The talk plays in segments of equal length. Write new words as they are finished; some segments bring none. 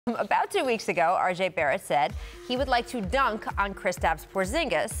About 2 weeks ago, RJ Barrett said he would like to dunk on Kristaps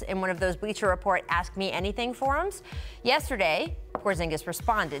Porzingis in one of those Bleacher Report Ask Me Anything forums. Yesterday, Porzingis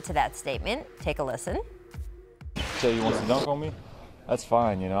responded to that statement. Take a listen. Say he wants to dunk on me? That's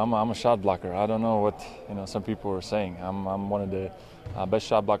fine. I'm a shot blocker. I don't know what some people are saying. I'm one of the best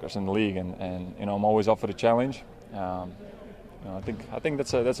shot blockers in the league, and I'm always up for the challenge. I think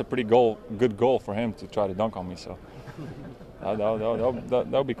that's a pretty good goal for him to try to dunk on me. So. That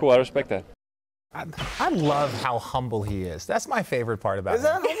would be cool. I respect that. I love how humble he is. That's my favorite part about him. Is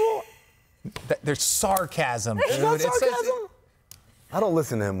that humble? There's sarcasm, dude. Is that sarcasm? I don't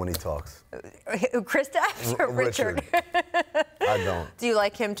listen to him when he talks. Kristaps or Richard? I don't. Do you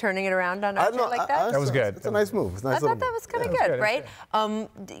like him turning it around on RJ like that? That was good. It's a nice move. It's a nice I thought that was kind of good, right?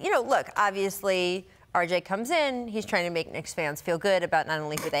 Look, obviously, RJ comes in. He's trying to make Knicks fans feel good about not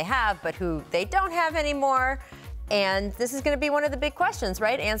only who they have, but who they don't have anymore. And this is going to be one of the big questions,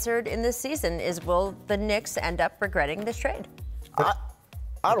 right? Answered in this season is, will the Knicks end up regretting this trade?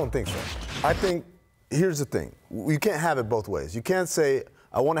 I don't think so. I think, here's the thing. You can't have it both ways. You can't say,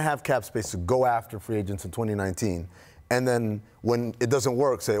 I want to have cap space to go after free agents in 2019, and then when it doesn't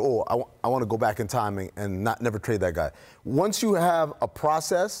work, say, oh, I want to go back in time and never trade that guy. Once you have a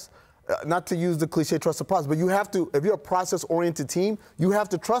process, not to use the cliche trust the process, but you have to, if you're a process-oriented team, you have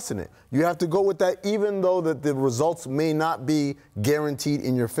to trust in it. You have to go with that even though that the results may not be guaranteed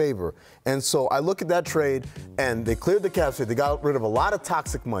in your favor. And so I look at that trade, and they cleared the cap space. They got rid of a lot of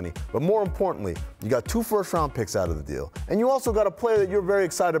toxic money. But more importantly, you got 2 first-round picks out of the deal. And you also got a player that you're very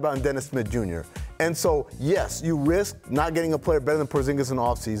excited about in Dennis Smith Jr. And so, yes, you risk not getting a player better than Porzingis in the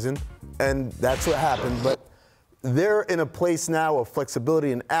offseason, and that's what happened. But they're in a place now of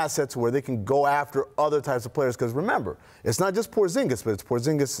flexibility and assets where they can go after other types of players. Because remember, it's not just Porzingis, but it's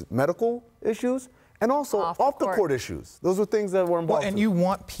Porzingis' medical issues and also off the court issues. Those were things that were involved. Well, and you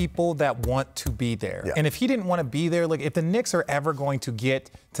want people that want to be there. Yeah. And if he didn't want to be there, like if the Knicks are ever going to get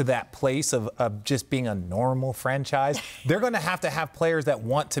to that place of just being a normal franchise, they're going to have players that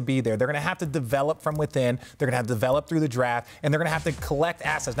want to be there. They're going to have to develop from within. They're going to have to develop through the draft, and they're going to have to collect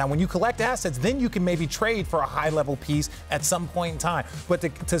assets. Now, when you collect assets, then you can maybe trade for a high-level piece at some point in time. But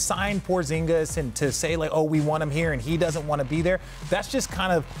to sign Porzingis and to say, like, oh, we want him here and he doesn't want to be there, that's just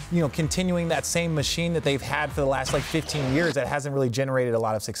kind of, continuing that same machine that they've had for the last, 15 years that hasn't really generated a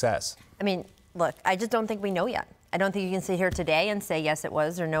lot of success. I mean, look, I just don't think we know yet. I don't think you can sit here today and say, yes, it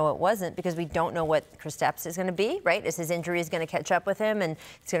was, or no, it wasn't, because we don't know what Kristaps is going to be, right? Is his injury going to catch up with him, and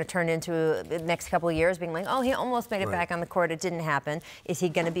it's going to turn into the next couple of years being like, oh, he almost made it back on the court. It didn't happen. Is he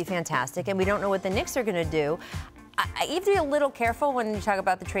going to be fantastic? And we don't know what the Knicks are going to do. You have to be a little careful when you talk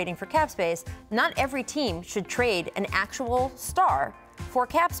about the trading for cap space. Not every team should trade an actual star for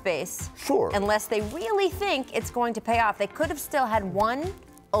cap space. Sure. Unless they really think it's going to pay off. They could have still had one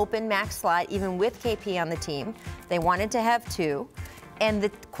open max slot, even with KP on the team. They wanted to have 2. And the,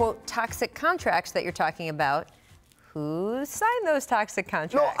 quote, toxic contracts that you're talking about, who signed those toxic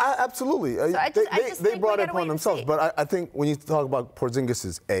contracts? No, absolutely. So they brought it upon themselves. But I think when you talk about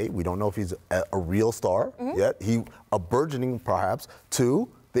Porzingis, we don't know if he's a real star yet. A burgeoning, perhaps. 2,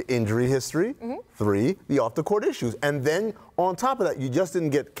 the injury history. 3, the off-the-court issues. And then on top of that, you just didn't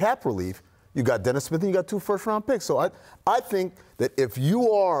get cap relief. You got Dennis Smith and you got 2 first-round picks. So I think that if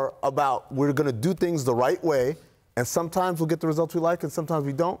you are about we're going to do things the right way, and sometimes we'll get the results we like and sometimes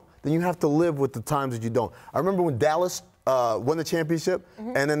we don't, then you have to live with the times that you don't. I remember when Dallas won the championship,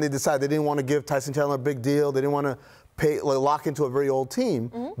 and then they decided they didn't want to give Tyson Chandler a big deal. They didn't want to lock into a very old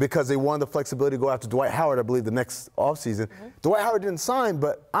team because they wanted the flexibility to go after Dwight Howard, I believe, the next offseason. Dwight Howard didn't sign,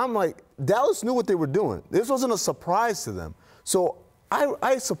 but I'm like, Dallas knew what they were doing. This wasn't a surprise to them. So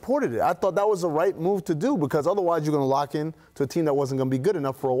I supported it. I thought that was the right move to do because otherwise you're going to lock in to a team that wasn't going to be good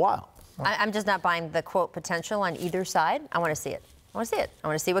enough for a while. I'm just not buying the, quote, potential on either side. I want to see it. I want to see it. I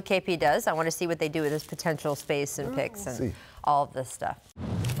want to see what KP does. I want to see what they do with his potential space and picks and all of this stuff.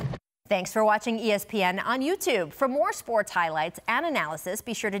 Thanks for watching ESPN on YouTube. For more sports highlights and analysis,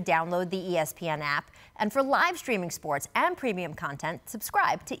 be sure to download the ESPN app. And for live streaming sports and premium content,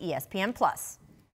 subscribe to ESPN+.